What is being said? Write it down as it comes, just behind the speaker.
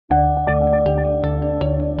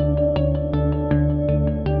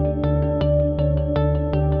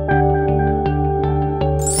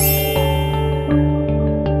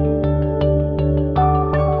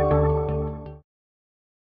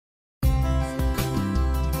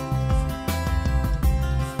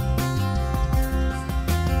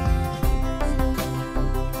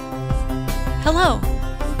Hello,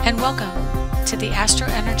 and welcome to the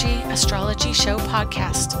AstroEnergy Astrology Show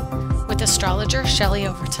podcast with Astrologer Shelley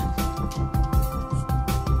Overton.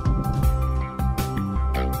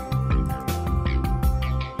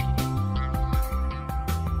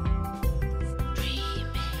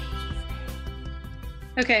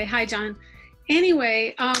 Okay, hi John.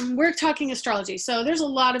 Anyway, we're talking astrology. So there's a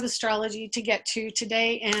lot of astrology to get to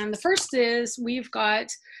today. And the first is we've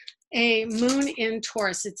got a moon in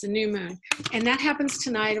Taurus. It's a new moon. And that happens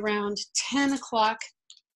tonight around 10 o'clock.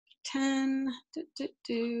 We're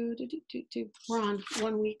on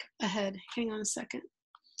 1 week ahead. Hang on a second.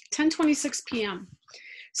 10:26 p.m.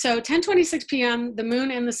 So 10:26 p.m., the moon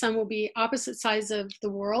and the sun will be opposite sides of the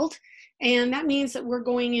world. And that means that we're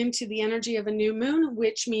going into the energy of a new moon,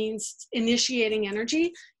 which means initiating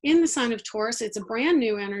energy in the sign of Taurus. It's a brand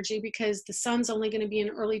new energy because the sun's only going to be in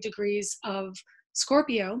early degrees of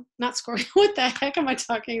Scorpio, not Scorpio. What the heck am I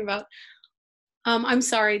talking about? I'm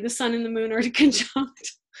sorry, the sun and the moon are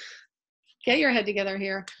conjunct. Get your head together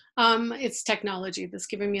here. It's technology that's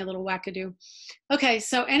giving me a little wackadoo. Okay,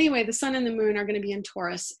 so anyway, the sun and the moon are going to be in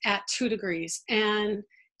Taurus at 2 degrees. And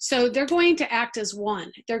so they're going to act as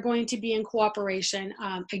one. They're going to be in cooperation.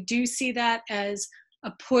 I do see that as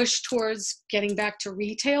a push towards getting back to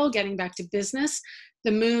retail, getting back to business.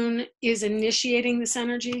 The moon is initiating this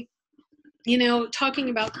energy. You know, talking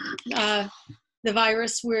about the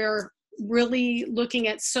virus, we're really looking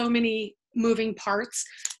at so many moving parts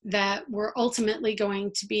that we're ultimately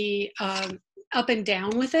going to be up and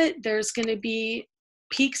down with it. There's going to be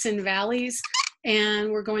peaks and valleys,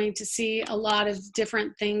 and we're going to see a lot of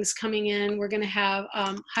different things coming in. We're going to have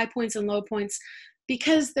high points and low points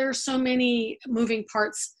because there's so many moving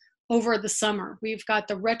parts over the summer. We've got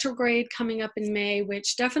the retrograde coming up in May,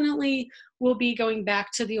 which definitely will be going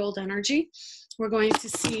back to the old energy. We're going to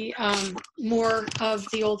see more of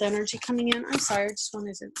the old energy coming in. I'm sorry, I just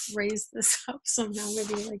wanted to raise this up somehow,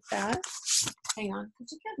 maybe like that. Hang on, could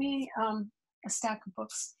you get me a stack of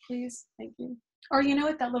books, please? Thank you. Or you know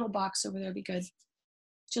what, that little box over there would be good.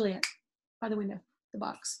 Juliet, by the window, the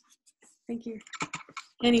box. Thank you.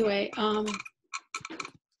 Anyway,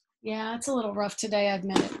 yeah, it's a little rough today, I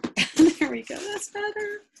admit it. There we go, that's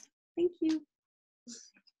better. Thank you.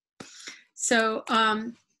 So,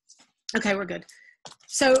 okay, we're good.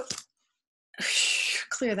 So,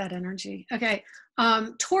 clear that energy. Okay,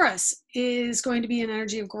 Taurus is going to be an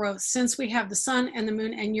energy of growth. Since we have the sun and the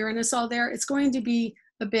moon and Uranus all there, it's going to be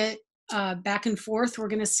a bit back and forth. We're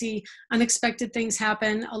going to see unexpected things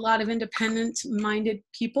happen. A lot of independent-minded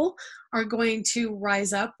people are going to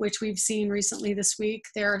rise up, which we've seen recently this week.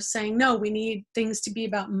 They're saying, no, we need things to be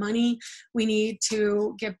about money. We need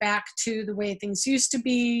to get back to the way things used to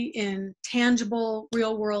be in tangible,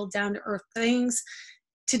 real-world, down-to-earth things.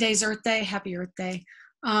 Today's Earth Day. Happy Earth Day.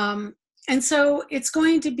 And so it's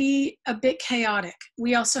going to be a bit chaotic.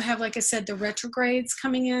 We also have, like I said, the retrogrades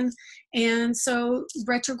coming in. And so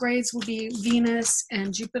retrogrades will be Venus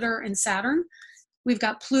and Jupiter and Saturn. We've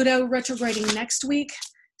got Pluto retrograding next week.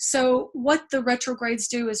 So what the retrogrades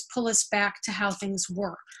do is pull us back to how things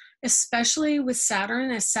were, especially with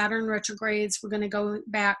Saturn. As Saturn retrogrades, we're going to go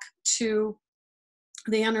back to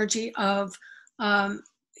the energy of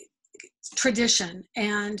tradition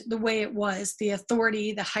and the way it was, the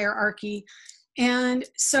authority, the hierarchy. And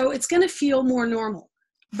so it's going to feel more normal,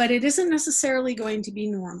 but it isn't necessarily going to be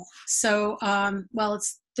normal. So, well,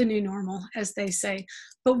 it's the new normal, as they say.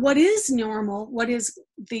 But what is normal, what is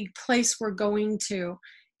the place we're going to,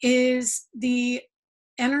 is the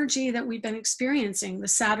energy that we've been experiencing, the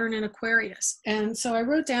Saturn in Aquarius. And so I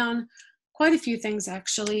wrote down quite a few things,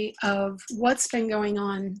 actually, of what's been going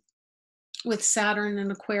on with Saturn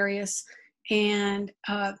and Aquarius, and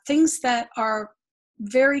things that are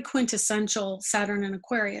very quintessential Saturn and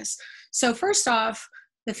Aquarius. So first off,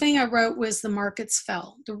 the thing I wrote was the markets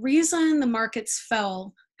fell. The reason the markets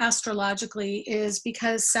fell astrologically is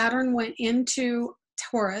because Saturn went into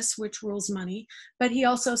Taurus, which rules money, but he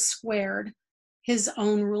also squared his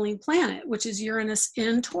own ruling planet, which is Uranus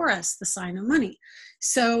in Taurus, the sign of money.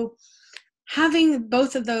 So having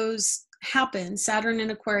both of those happen, Saturn in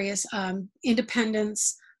Aquarius,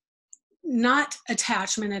 independence, not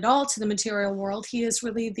attachment at all to the material world. He is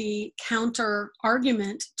really the counter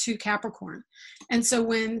argument to Capricorn. And so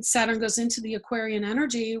when Saturn goes into the Aquarian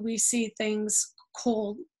energy, we see things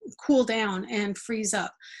cool down and freeze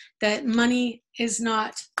up. That money is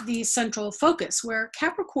not the central focus, where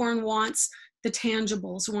Capricorn wants the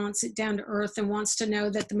tangibles, wants it down to earth, and wants to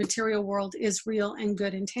know that the material world is real and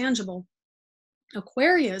good and tangible.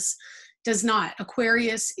 Aquarius does not.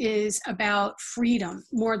 Aquarius is about freedom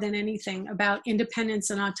more than anything, about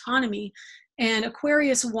independence and autonomy. And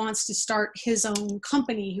Aquarius wants to start his own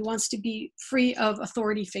company. He wants to be free of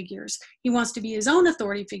authority figures. He wants to be his own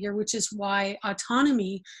authority figure, which is why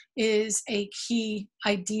autonomy is a key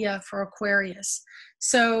idea for Aquarius.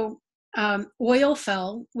 So oil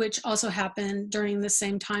fell, which also happened during the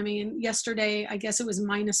same timing. And yesterday, I guess it was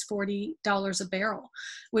minus $40 a barrel,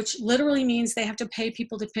 which literally means they have to pay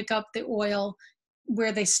people to pick up the oil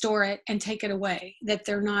where they store it and take it away, that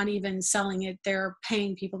they're not even selling it. They're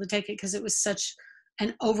paying people to take it because it was such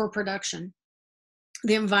an overproduction.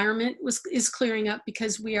 The environment is clearing up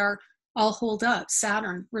because we are all holed up.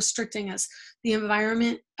 Saturn restricting us. The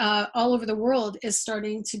environment all over the world is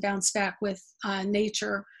starting to bounce back with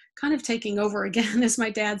nature kind of taking over again. As my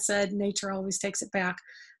dad said, nature always takes it back.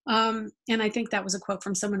 And I think that was a quote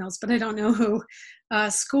from someone else, but I don't know who.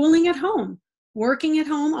 Schooling at home. Working at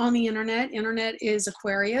home on the internet. Internet is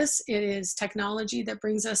Aquarius. It is technology that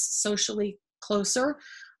brings us socially closer.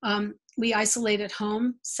 We isolate at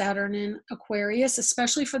home, Saturn in Aquarius,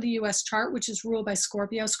 especially for the US chart, which is ruled by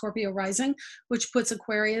Scorpio, Scorpio rising, which puts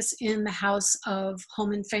Aquarius in the house of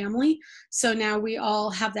home and family. So now we all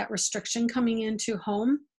have that restriction coming into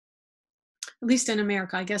home, at least in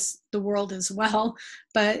America, I guess the world as well.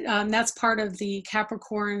 But that's part of the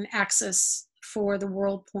Capricorn axis for the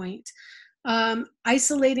world point.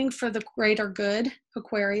 Isolating for the greater good,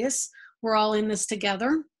 Aquarius. We're all in this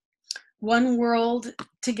together. One World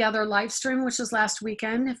Together live stream, which was last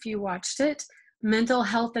weekend, if you watched it. Mental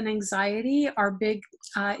health and anxiety are big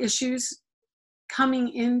issues coming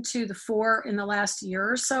into the fore in the last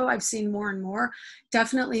year or so. I've seen more and more.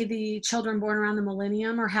 Definitely the children born around the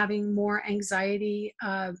millennium are having more anxiety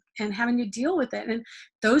and having to deal with it. And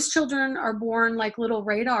those children are born like little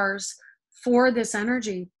radars for this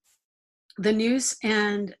energy. The news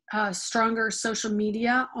and stronger social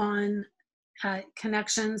media on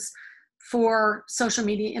connections for social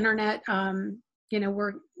media, internet,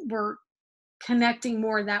 we're connecting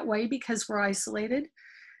more that way because we're isolated.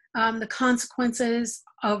 The consequences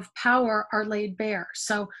of power are laid bare.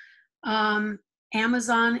 So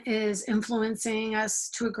Amazon is influencing us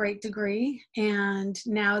to a great degree, and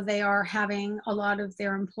now they are having a lot of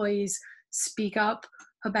their employees speak up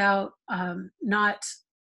about not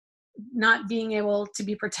being able to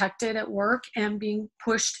be protected at work and being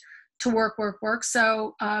pushed to work.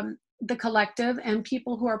 So the collective and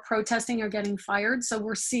people who are protesting are getting fired. So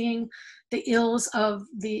we're seeing the ills of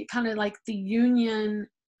the kind of like the union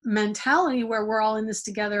mentality where we're all in this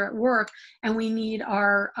together at work, and we need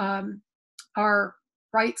our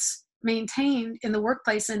rights maintained in the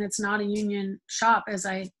workplace, and it's not a union shop, as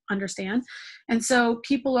I understand. And so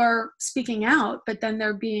people are speaking out, but then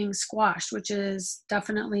they're being squashed, which is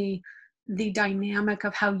definitely the dynamic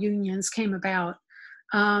of how unions came about.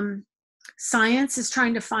 Science is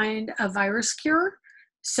trying to find a virus cure.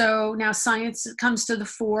 So now science comes to the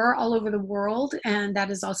fore all over the world, and that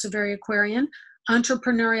is also very Aquarian.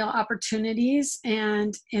 Entrepreneurial opportunities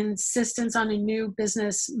and insistence on a new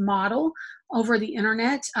business model over the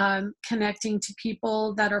internet, connecting to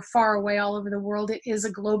people that are far away all over the world. It is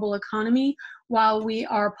a global economy while we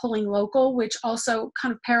are pulling local, which also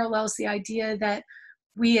kind of parallels the idea that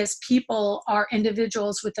we as people are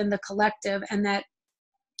individuals within the collective, and that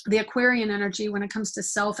the Aquarian energy, when it comes to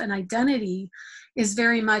self and identity, is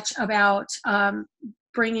very much about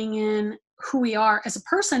bringing in who we are as a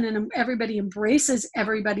person, and everybody embraces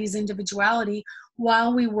everybody's individuality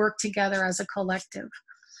while we work together as a collective.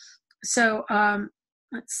 So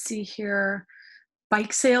let's see here.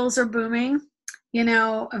 Bike sales are booming.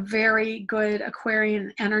 A very good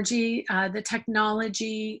Aquarian energy. The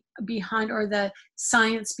technology behind, or the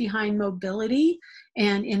science behind mobility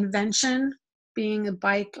and invention, being a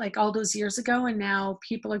bike like all those years ago, and now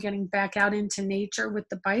people are getting back out into nature with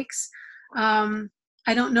the bikes.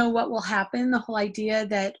 I don't know what will happen. The whole idea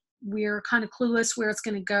that we're kind of clueless where it's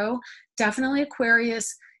going to go. Definitely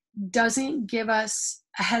Aquarius doesn't give us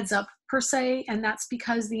a heads up per se, and that's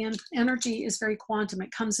because the energy is very quantum. It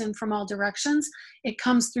comes in from all directions. It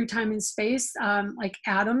comes through time and space. Like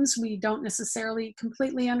atoms, we don't necessarily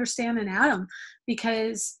completely understand an atom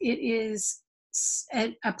because it is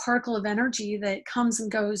a particle of energy that comes and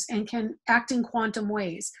goes and can act in quantum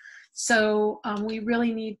ways. So we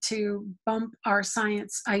really need to bump our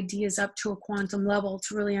science ideas up to a quantum level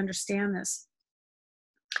to really understand this.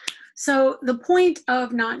 So the point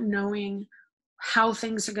of not knowing how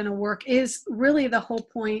things are going to work is really the whole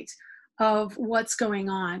point of what's going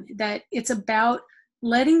on, that it's about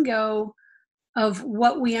letting go of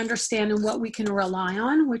what we understand and what we can rely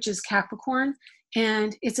on, which is Capricorn.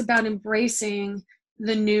 And it's about embracing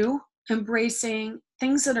the new, embracing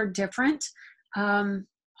things that are different.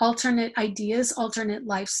 alternate ideas, alternate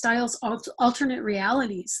lifestyles, alternate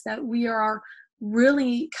realities, that we are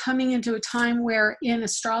really coming into a time where in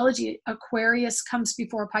astrology, Aquarius comes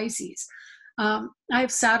before Pisces. I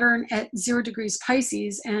have Saturn at 0 degrees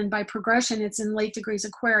Pisces, and by progression, it's in late degrees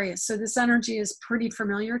Aquarius. So this energy is pretty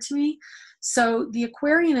familiar to me. So the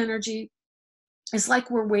Aquarian energy is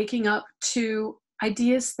like we're waking up to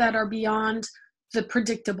ideas that are beyond the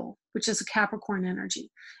predictable, which is a Capricorn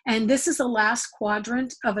energy. And this is the last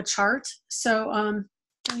quadrant of a chart. So I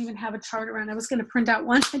don't even have a chart around. I was going to print out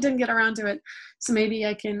one. I didn't get around to it. So maybe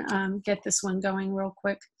I can get this one going real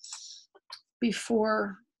quick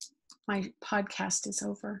before my podcast is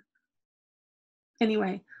over.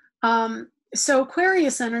 Anyway, so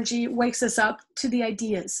Aquarius energy wakes us up to the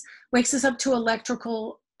ideas, wakes us up to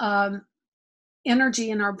electrical energy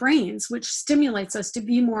in our brains, which stimulates us to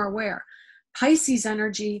be more aware. Pisces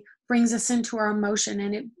energy brings us into our emotion,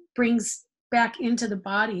 and it brings back into the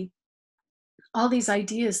body all these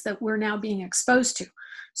ideas that we're now being exposed to.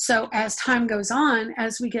 So as time goes on,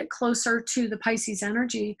 as we get closer to the Pisces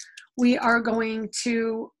energy, we are going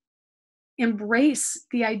to embrace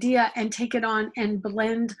the idea and take it on and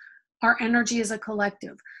blend our energy as a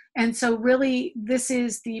collective. And so really, this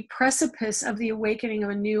is the precipice of the awakening of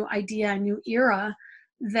a new idea, a new era,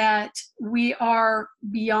 that we are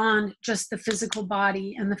beyond just the physical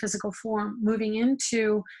body and the physical form, moving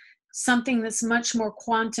into something that's much more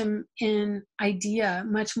quantum in idea,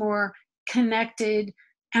 much more connected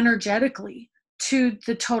energetically to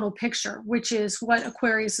the total picture, which is what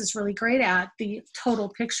Aquarius is really great at, the total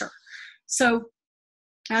picture. So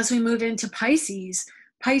as we move into Pisces,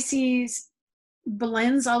 Pisces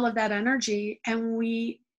blends all of that energy, and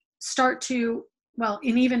we start to, well,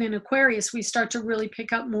 and even in Aquarius, we start to really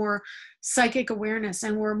pick up more psychic awareness,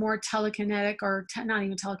 and we're more telekinetic, or not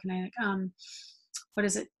even telekinetic. What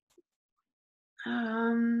is it?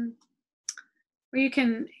 Where you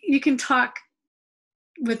can talk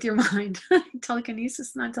with your mind.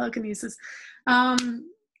 Telekinesis, not telekinesis.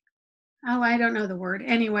 I don't know the word.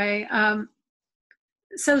 Anyway,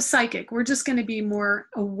 so psychic. We're just going to be more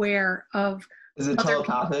aware of other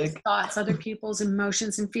people's thoughts, other people's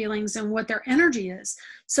emotions and feelings, and what their energy is,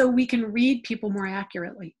 so we can read people more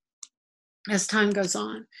accurately as time goes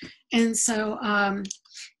on. And so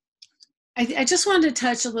I just wanted to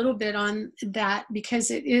touch a little bit on that, because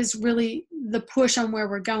it is really the push on where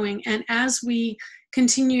we're going. And as we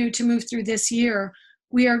continue to move through this year,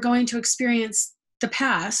 we are going to experience the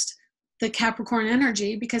past, the Capricorn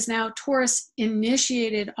energy, because now Taurus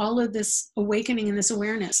initiated all of this awakening and this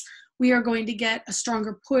awareness. We are going to get a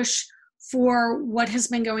stronger push for what has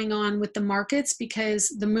been going on with the markets, because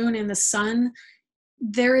the moon and the sun,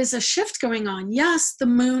 there is a shift going on. Yes, the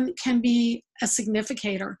moon can be a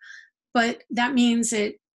significator, but that means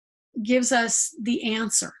it gives us the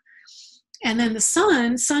answer. And then the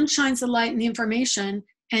sun shines the light and the information,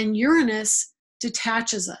 and Uranus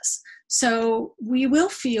detaches us. So we will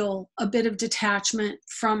feel a bit of detachment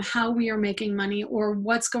from how we are making money or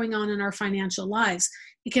what's going on in our financial lives.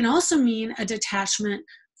 It can also mean a detachment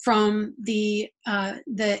from the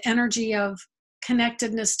energy of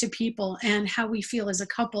connectedness to people and how we feel as a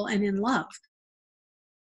couple and in love.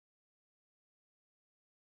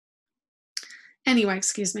 Anyway,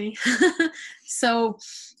 excuse me. So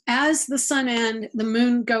as the sun and the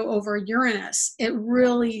moon go over Uranus, it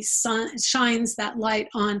really shines that light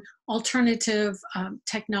on alternative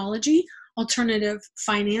technology, alternative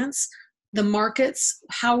finance, the markets.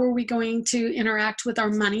 How are we going to interact with our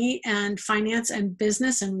money and finance and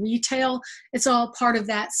business and retail? It's all part of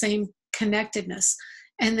that same connectedness.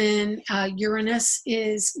 And then Uranus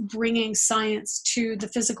is bringing science to the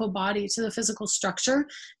physical body, to the physical structure,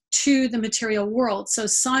 to the material world. So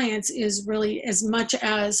science is really, as much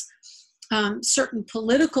as certain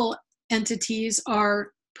political entities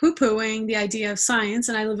are poo-pooing the idea of science,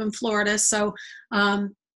 and I live in Florida, so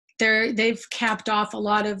they've capped off a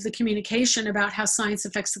lot of the communication about how science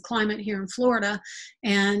affects the climate here in Florida.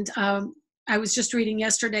 And I was just reading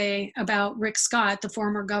yesterday about Rick Scott, the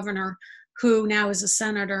former governor, who now is a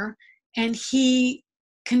senator, and he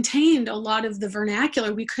contained a lot of the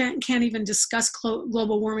vernacular. We can't even discuss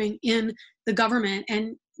global warming in the government,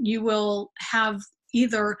 and you will have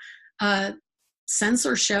either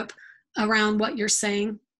censorship around what you're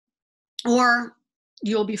saying, or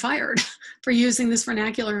you'll be fired for using this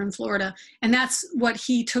vernacular in Florida. And that's what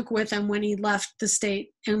he took with him when he left the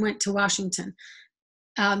state and went to Washington.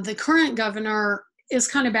 The current governor is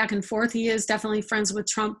kind of back and forth. He is definitely friends with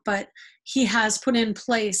Trump, but he has put in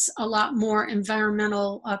place a lot more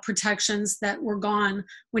environmental protections that were gone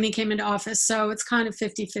when he came into office. So it's kind of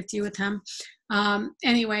 50-50 with him.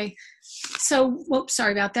 Anyway, so, whoops,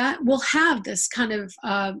 sorry about that. We'll have this kind of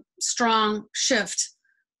strong shift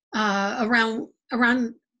around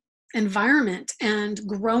environment and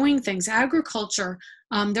growing things, agriculture.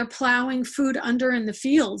 They're plowing food under in the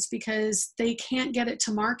fields because they can't get it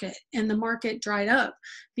to market, and the market dried up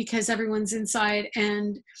because everyone's inside.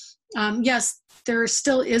 And yes, there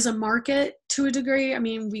still is a market to a degree. I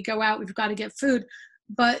mean, we go out, we've got to get food,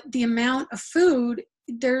 but the amount of food,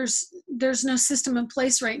 there's no system in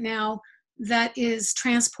place right now that is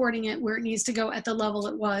transporting it where it needs to go at the level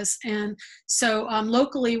it was. And so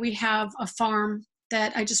locally, we have a farm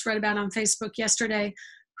that I just read about on Facebook yesterday,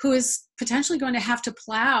 who is potentially going to have to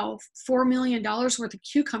plow $4 million worth of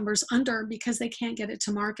cucumbers under because they can't get it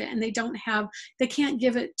to market, and they can't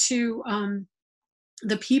give it to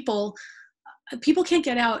the people. People can't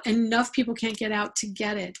get out, enough people can't get out to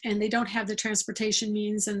get it, and they don't have the transportation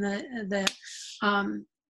means and the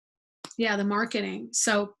marketing.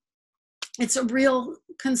 So it's a real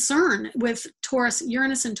concern with Taurus.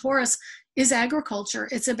 Uranus and Taurus is agriculture.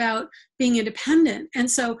 It's about being independent. And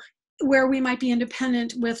so where we might be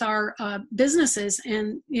independent with our businesses,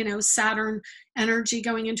 and, you know, Saturn energy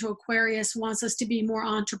going into Aquarius wants us to be more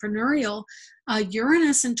entrepreneurial.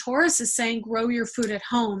 Uranus and Taurus is saying, grow your food at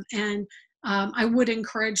home. And I would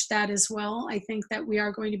encourage that as well. I think that we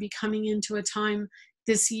are going to be coming into a time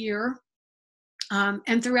this year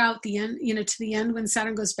and throughout the end, you know, to the end when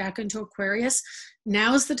Saturn goes back into Aquarius.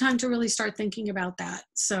 Now is the time to really start thinking about that.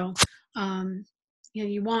 So, you know,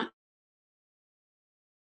 you want,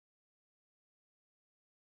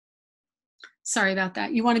 sorry about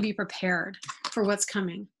that. You want to be prepared for what's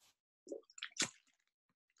coming.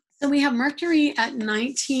 So we have Mercury at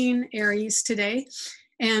 19 Aries today,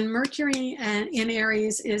 and Mercury in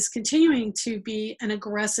Aries is continuing to be an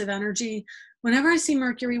aggressive energy. Whenever I see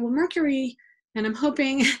Mercury, well, Mercury, and I'm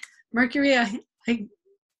hoping, Mercury, I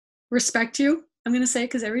respect you. I'm going to say it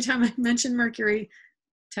because every time I mention Mercury,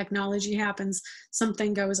 technology happens,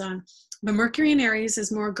 something goes on. But Mercury in Aries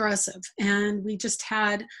is more aggressive. And we just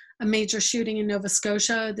had a major shooting in Nova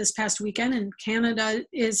Scotia this past weekend, and Canada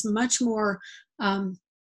is much more,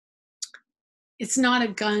 it's not a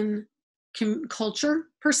gun culture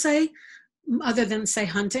per se, other than say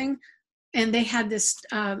hunting. And they had this,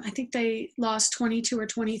 I think they lost 22 or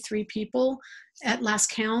 23 people at last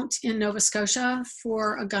count in Nova Scotia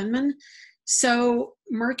for a gunman. So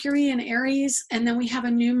Mercury in Aries, and then we have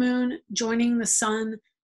a new moon joining the sun,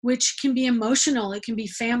 which can be emotional. It can be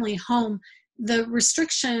family, home. The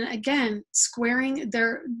restriction, again, squaring,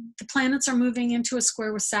 the planets are moving into a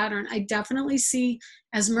square with Saturn. I definitely see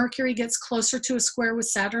as Mercury gets closer to a square with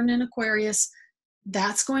Saturn in Aquarius,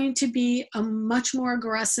 that's going to be a much more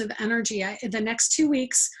aggressive energy. The next 2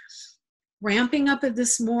 weeks, ramping up of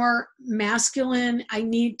this more masculine, I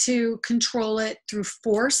need to control it through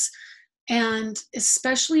force. And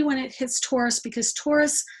especially when it hits Taurus, because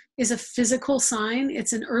Taurus is a physical sign.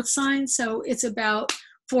 It's an earth sign. So it's about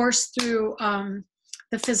force through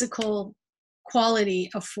the physical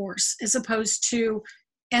quality of force, as opposed to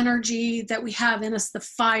energy that we have in us, the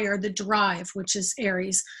fire, the drive, which is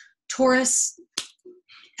Aries. Taurus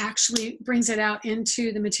actually brings it out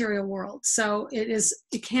into the material world. So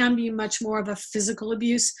it can be much more of a physical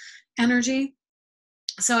abuse energy.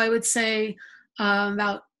 So I would say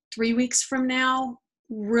about 3 weeks from now,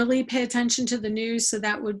 really pay attention to the news. So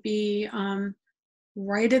that would be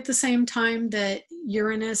right at the same time that May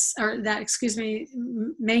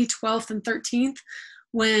 12th and 13th,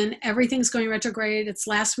 when everything's going retrograde. It's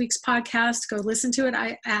last week's podcast. Go listen to it.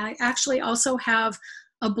 I actually also have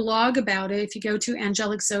a blog about it. If you go to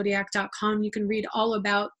angeliczodiac.com, you can read all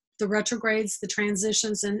about the retrogrades, the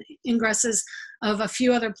transitions and ingresses of a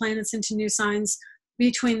few other planets into new signs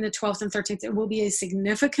between the 12th and 13th. It will be a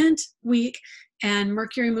significant week, and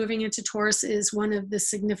Mercury moving into Taurus is one of the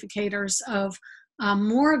significators of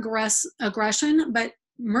more aggression. But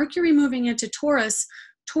Mercury moving into Taurus,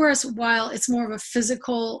 while it's more of a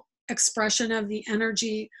physical expression of the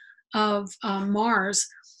energy of Mars,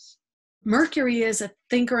 Mercury is a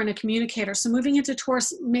thinker and a communicator. So moving into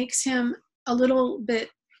Taurus makes him a little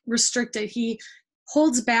bit restricted. He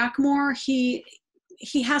holds back more. He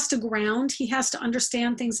has to ground. He has to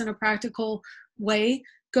understand things in a practical way,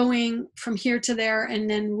 going from here to there and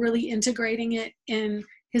then really integrating it in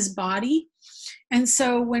his body. And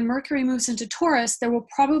so when Mercury moves into Taurus, there will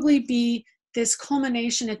probably be this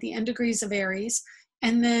culmination at the end degrees of Aries,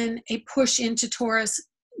 and then a push into Taurus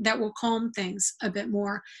that will calm things a bit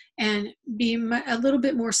more and be a little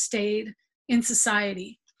bit more staid in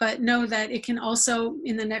society. But know that it can also,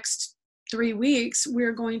 in the next 3 weeks,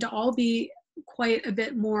 we're going to all be quite a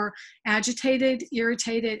bit more agitated,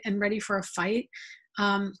 irritated, and ready for a fight,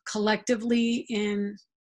 collectively in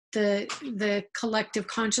the collective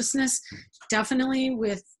consciousness, definitely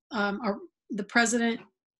with the president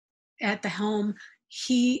at the helm.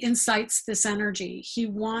 He incites this energy. He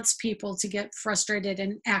wants people to get frustrated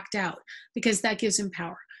and act out because that gives him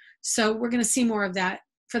power. So we're going to see more of that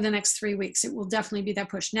for the next 3 weeks. It will definitely be that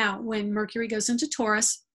push. Now, when Mercury goes into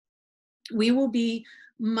Taurus, we will be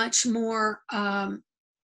much more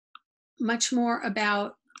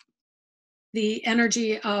about the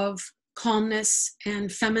energy of calmness and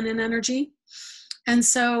feminine energy. And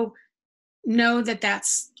so know that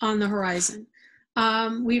that's on the horizon.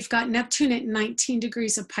 We've got Neptune at 19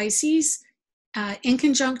 degrees of Pisces, in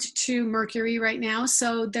conjunct to Mercury right now.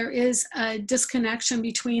 So there is a disconnection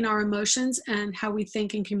between our emotions and how we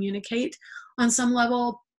think and communicate. On some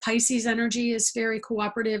level, Pisces energy is very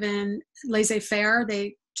cooperative and laissez-faire.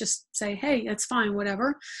 They just say, hey, that's fine,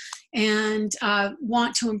 whatever, and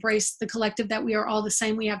want to embrace the collective, that we are all the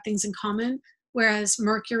same, we have things in common. Whereas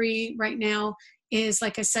Mercury right now is,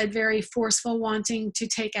 like I said, very forceful, wanting to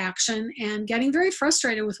take action and getting very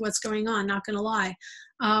frustrated with what's going on, not going to lie.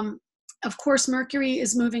 Of course, Mercury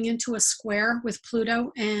is moving into a square with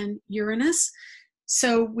Pluto and Uranus.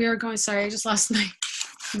 So we're going, sorry, I just lost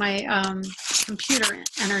my computer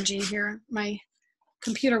energy here. My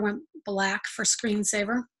computer went black for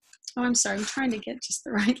screensaver. Oh, I'm sorry, I'm trying to get just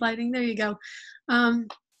the right lighting. There you go.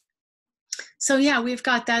 So yeah, we've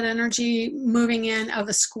got that energy moving in of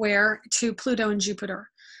a square to Pluto and Jupiter.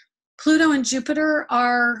 Pluto and Jupiter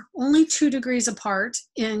are only 2 degrees apart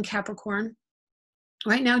in Capricorn.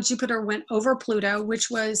 Right now, Jupiter went over Pluto, which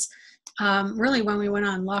was really when we went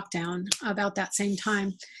on lockdown about that same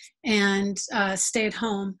time, and stayed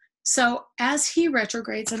home. So as he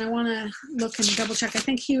retrogrades, and I want to look and double check, I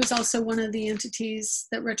think he was also one of the entities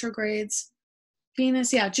that retrogrades.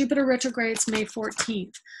 Venus, yeah, Jupiter retrogrades May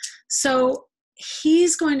 14th. So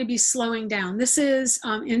he's going to be slowing down. This is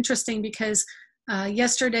interesting because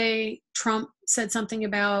yesterday Trump said something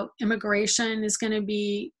about immigration is going to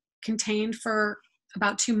be contained for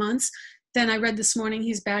about 2 months. Then I read this morning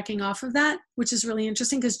he's backing off of that, which is really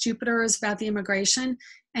interesting because Jupiter is about the immigration,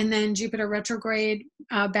 and then Jupiter retrograde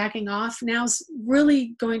backing off. Now's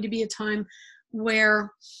really going to be a time where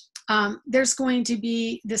there's going to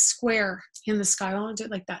be this square in the sky. I want to do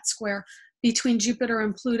it like that, square between Jupiter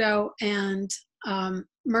and Pluto and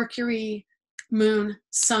Mercury, Moon,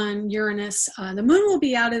 Sun, Uranus. The Moon will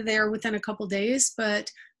be out of there within a couple days, but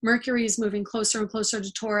Mercury is moving closer and closer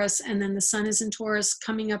to Taurus, and then the Sun is in Taurus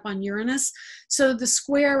coming up on Uranus. So the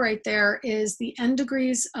square right there is the end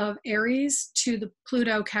degrees of Aries to the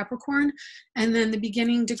Pluto Capricorn, and then the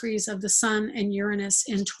beginning degrees of the Sun and Uranus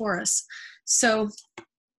in Taurus. So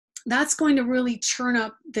that's going to really churn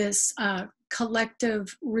up this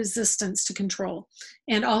collective resistance to control.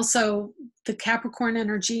 And also the Capricorn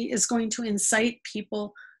energy is going to incite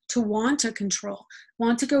people to want to control,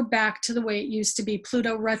 want to go back to the way it used to be.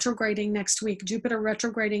 Pluto retrograding next week, Jupiter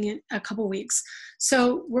retrograding in a couple weeks.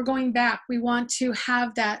 So we're going back. We want to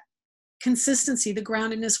have that consistency, the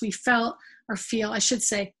groundedness we felt or feel, I should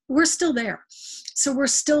say. We're still there. So we're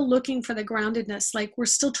still looking for the groundedness, like we're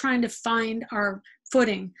still trying to find our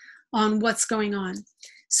footing on what's going on.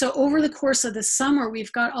 So over the course of the summer,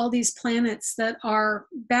 we've got all these planets that are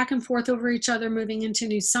back and forth over each other, moving into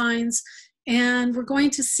new signs. And we're going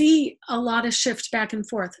to see a lot of shift back and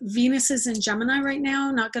forth. Venus is in Gemini right now,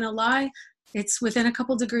 not going to lie. It's within a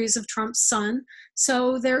couple degrees of Trump's sun.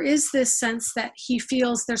 So there is this sense that he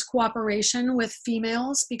feels there's cooperation with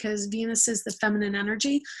females because Venus is the feminine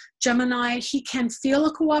energy. Gemini, he can feel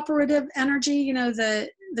a cooperative energy, you know, the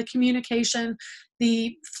communication,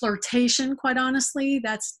 the flirtation, quite honestly.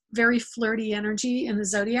 That's very flirty energy in the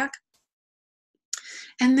zodiac.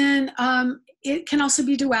 And then it can also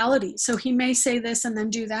be duality. So he may say this and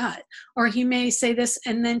then do that, or he may say this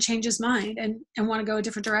and then change his mind and want to go a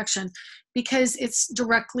different direction because it's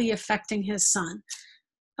directly affecting his sun.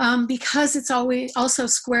 Because it's always also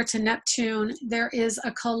square to Neptune, there is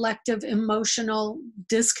a collective emotional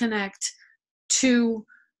disconnect to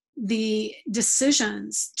the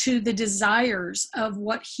decisions, to the desires of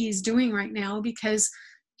what he's doing right now because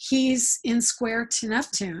he's in square to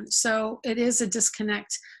Neptune. So it is a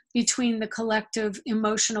disconnect between the collective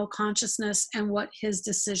emotional consciousness and what his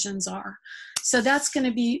decisions are. So that's going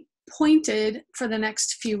to be pointed for the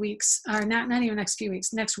next few weeks, or not even next few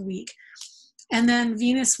weeks, next week. And then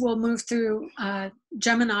Venus will move through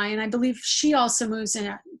Gemini, and I believe she also moves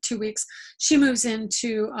in 2 weeks. She moves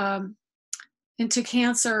into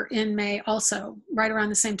Cancer in May also, right around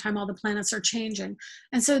the same time all the planets are changing.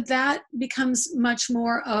 And so that becomes much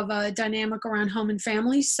more of a dynamic around home and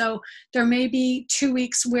family. So there may be 2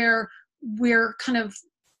 weeks where we're kind of,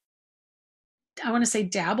 I want to say,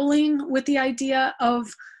 dabbling with the idea of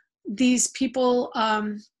these people,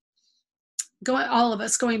 all of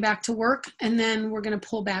us going back to work, and then we're going to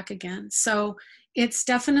pull back again. So it's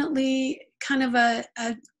definitely kind of a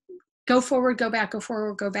go forward, go back, go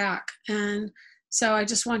forward, go back. And so I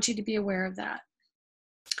just want you to be aware of that.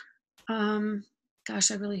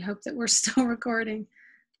 Gosh, I really hope that we're still recording.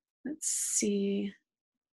 Let's see.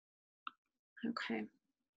 Okay.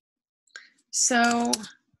 So,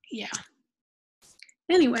 yeah.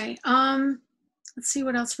 Anyway, let's see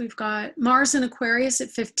what else we've got. Mars in Aquarius at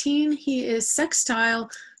 15. He is sextile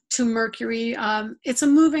to Mercury. It's a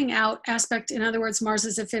moving out aspect. In other words, Mars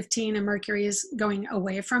is at 15 and Mercury is going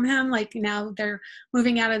away from him. Like now they're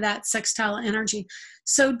moving out of that sextile energy.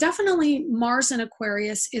 So definitely Mars in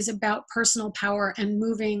Aquarius is about personal power and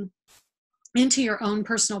moving into your own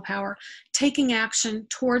personal power, taking action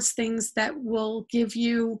towards things that will give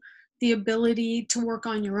you the ability to work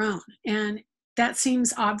on your own. And that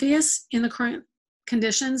seems obvious in the current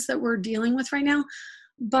conditions that we're dealing with right now.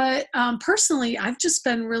 But personally, I've just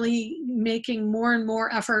been really making more and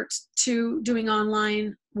more effort to doing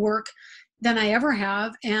online work than I ever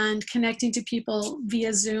have, and connecting to people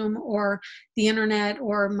via Zoom or the internet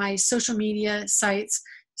or my social media sites.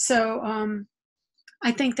 So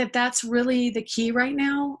I think that that's really the key right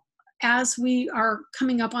now as we are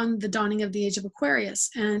coming up on the dawning of the age of Aquarius.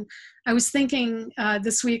 And I was thinking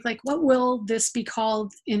this week, like, what will this be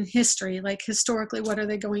called in history? Like historically, what are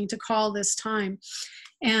they going to call this time?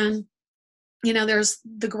 And, you know, there's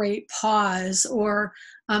the great pause, or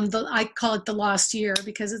I call it the lost year,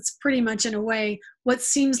 because it's pretty much, in a way, what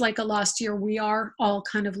seems like a lost year. We are all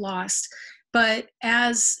kind of lost. But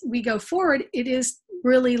as we go forward, it is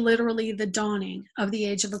really literally the dawning of the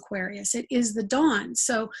age of Aquarius. It is the dawn.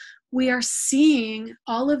 So we are seeing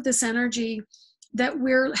all of this energy that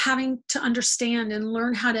we're having to understand and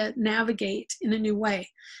learn how to navigate in a new way.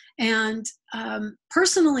 And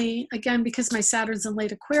personally, again, because my Saturn's in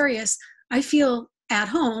late Aquarius, I feel at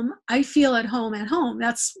home. I feel at home at home.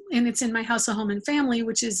 And it's in my house of home and family,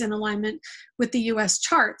 which is in alignment with the US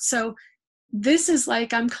chart. So this is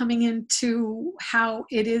like I'm coming into how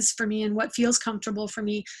it is for me and what feels comfortable for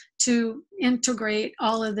me to integrate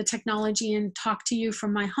all of the technology and talk to you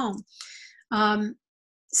from my home.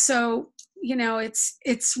 So, you know,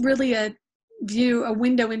 it's really a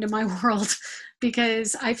window into my world,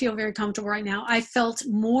 because I feel very comfortable right now. I felt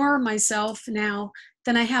more myself now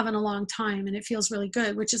than I have in a long time, and it feels really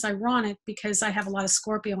good, which is ironic because I have a lot of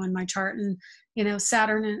Scorpio in my chart, and, you know,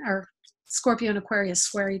 Scorpio and Aquarius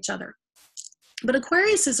square each other. But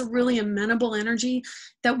Aquarius is a really amenable energy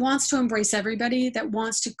that wants to embrace everybody, that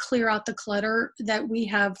wants to clear out the clutter that we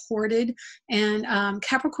have hoarded. And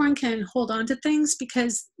Capricorn can hold on to things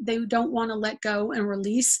because they don't want to let go and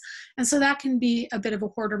release. And so that can be a bit of a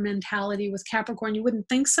hoarder mentality with Capricorn. You wouldn't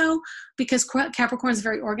think so, because Capricorn is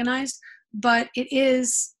very organized, but it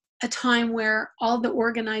is a time where all the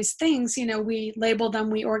organized things, you know, we label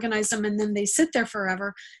them, we organize them, and then they sit there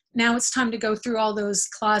forever. Now it's time to go through all those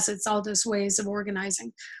closets, all those ways of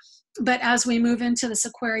organizing. But as we move into this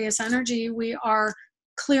Aquarius energy, we are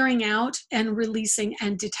clearing out and releasing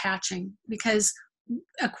and detaching, because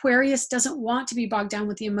Aquarius doesn't want to be bogged down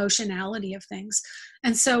with the emotionality of things.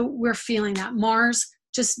 And so we're feeling that. Mars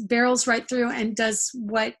just barrels right through and does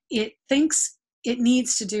what it thinks it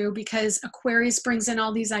needs to do, because Aquarius brings in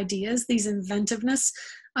all these ideas, these inventiveness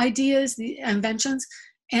ideas, the inventions,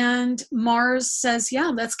 and Mars says, yeah,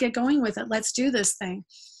 let's get going with it. Let's do this thing.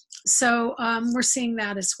 So we're seeing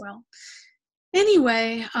that as well.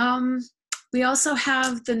 Anyway, we also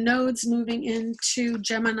have the nodes moving into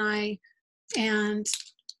Gemini and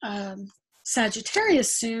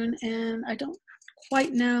Sagittarius soon, and I don't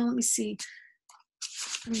quite know. Let me see.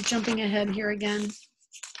 I'm jumping ahead here again.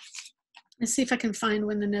 Let's see if I can find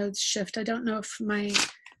when the nodes shift. I don't know if my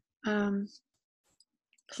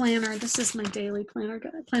planner, this is my daily planner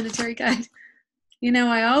guide, planetary guide. You know,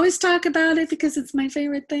 I always talk about it because it's my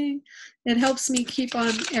favorite thing. It helps me keep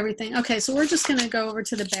on everything. Okay, so we're just gonna go over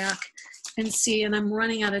to the back and see, and I'm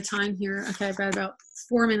running out of time here. Okay, I've got about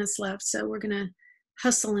 4 minutes left, so we're gonna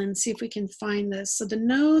hustle and see if we can find this. So the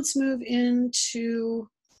nodes move into,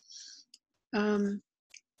 hang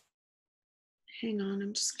on,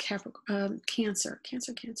 I'm just Cancer.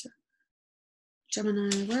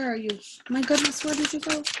 Gemini, where are you? My goodness, where did you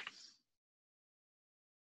go?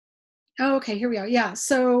 Oh, okay, here we are. Yeah,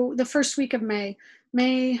 so the first week of May,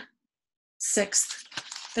 May 6th,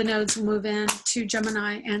 the nodes will move in to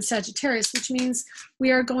Gemini and Sagittarius, which means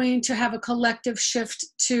we are going to have a collective shift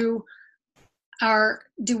to our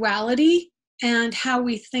duality and how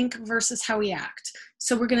we think versus how we act.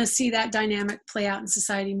 So we're going to see that dynamic play out in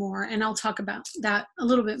society more. And I'll talk about that a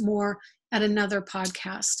little bit more at another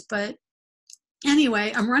podcast. But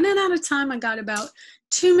anyway, I'm running out of time. I got about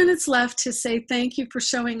 2 minutes left to say thank you for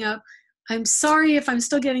showing up. I'm sorry if I'm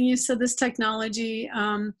still getting used to this technology.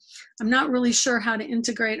 I'm not really sure how to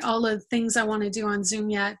integrate all of the things I want to do on Zoom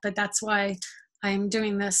yet, but that's why I'm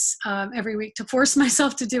doing this every week to force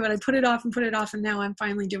myself to do it. I put it off, and now I'm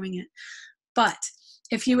finally doing it. But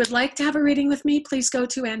if you would like to have a reading with me, please go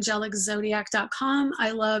to angeliczodiac.com.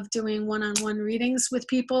 I love doing one-on-one readings with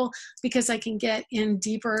people because I can get in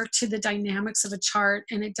deeper to the dynamics of a chart,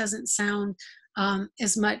 and it doesn't sound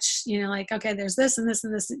as much, like, okay, there's this and this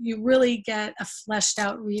and this. You really get a fleshed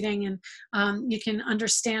out reading, and you can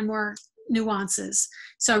understand more nuances.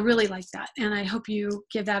 So I really like that. And I hope you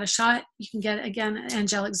give that a shot. You can get it again at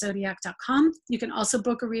angeliczodiac.com. You can also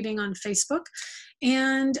book a reading on Facebook.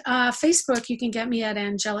 And Facebook, you can get me at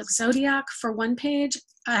Angelic Zodiac for one page,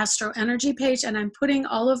 AstroEnergy page, and I'm putting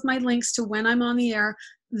all of my links to when I'm on the air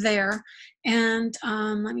there. And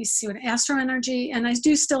let me see what AstroEnergy, and I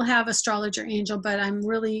do still have Astrologer Angel, but I'm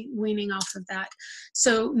really weaning off of that.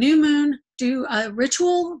 So new moon, do a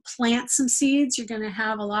ritual, plant some seeds. You're going to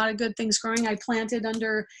have a lot of good things growing. I planted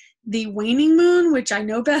under the waning moon, which I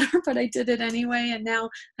know better, but I did it anyway. And now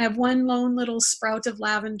I have one lone little sprout of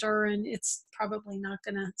lavender, and it's probably not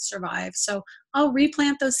going to survive. So I'll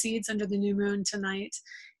replant those seeds under the new moon tonight.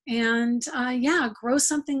 And yeah, grow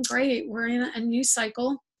something great. We're in a new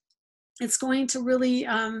cycle. It's going to really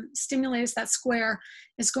stimulate us. That square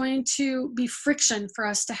is going to be friction for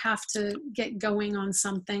us to have to get going on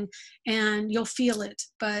something, and you'll feel it,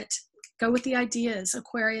 but go with the ideas.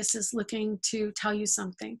 Aquarius is looking to tell you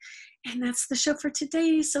something. And that's the show for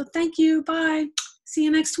today. So thank you. Bye. See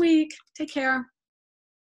you next week. Take care.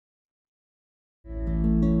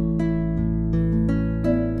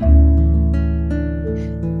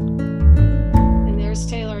 And there's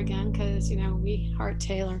Taylor again, because, we heart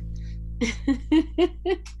Taylor.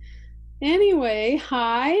 Anyway,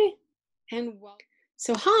 hi and welcome.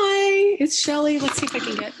 So hi, it's Shelley. Let's see if I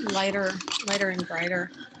can get lighter and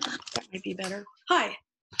brighter. That might be better. Hi.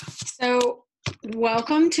 So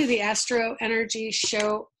welcome to the AstroEnergy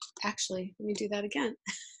show. Actually, let me do that again.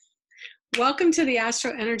 Welcome to the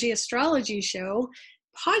AstroEnergy Astrology show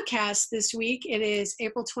podcast this week. It is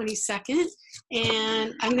April 22nd,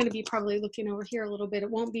 and I'm going to be probably looking over here a little bit.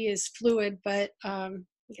 It won't be as fluid, but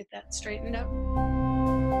get that straightened up.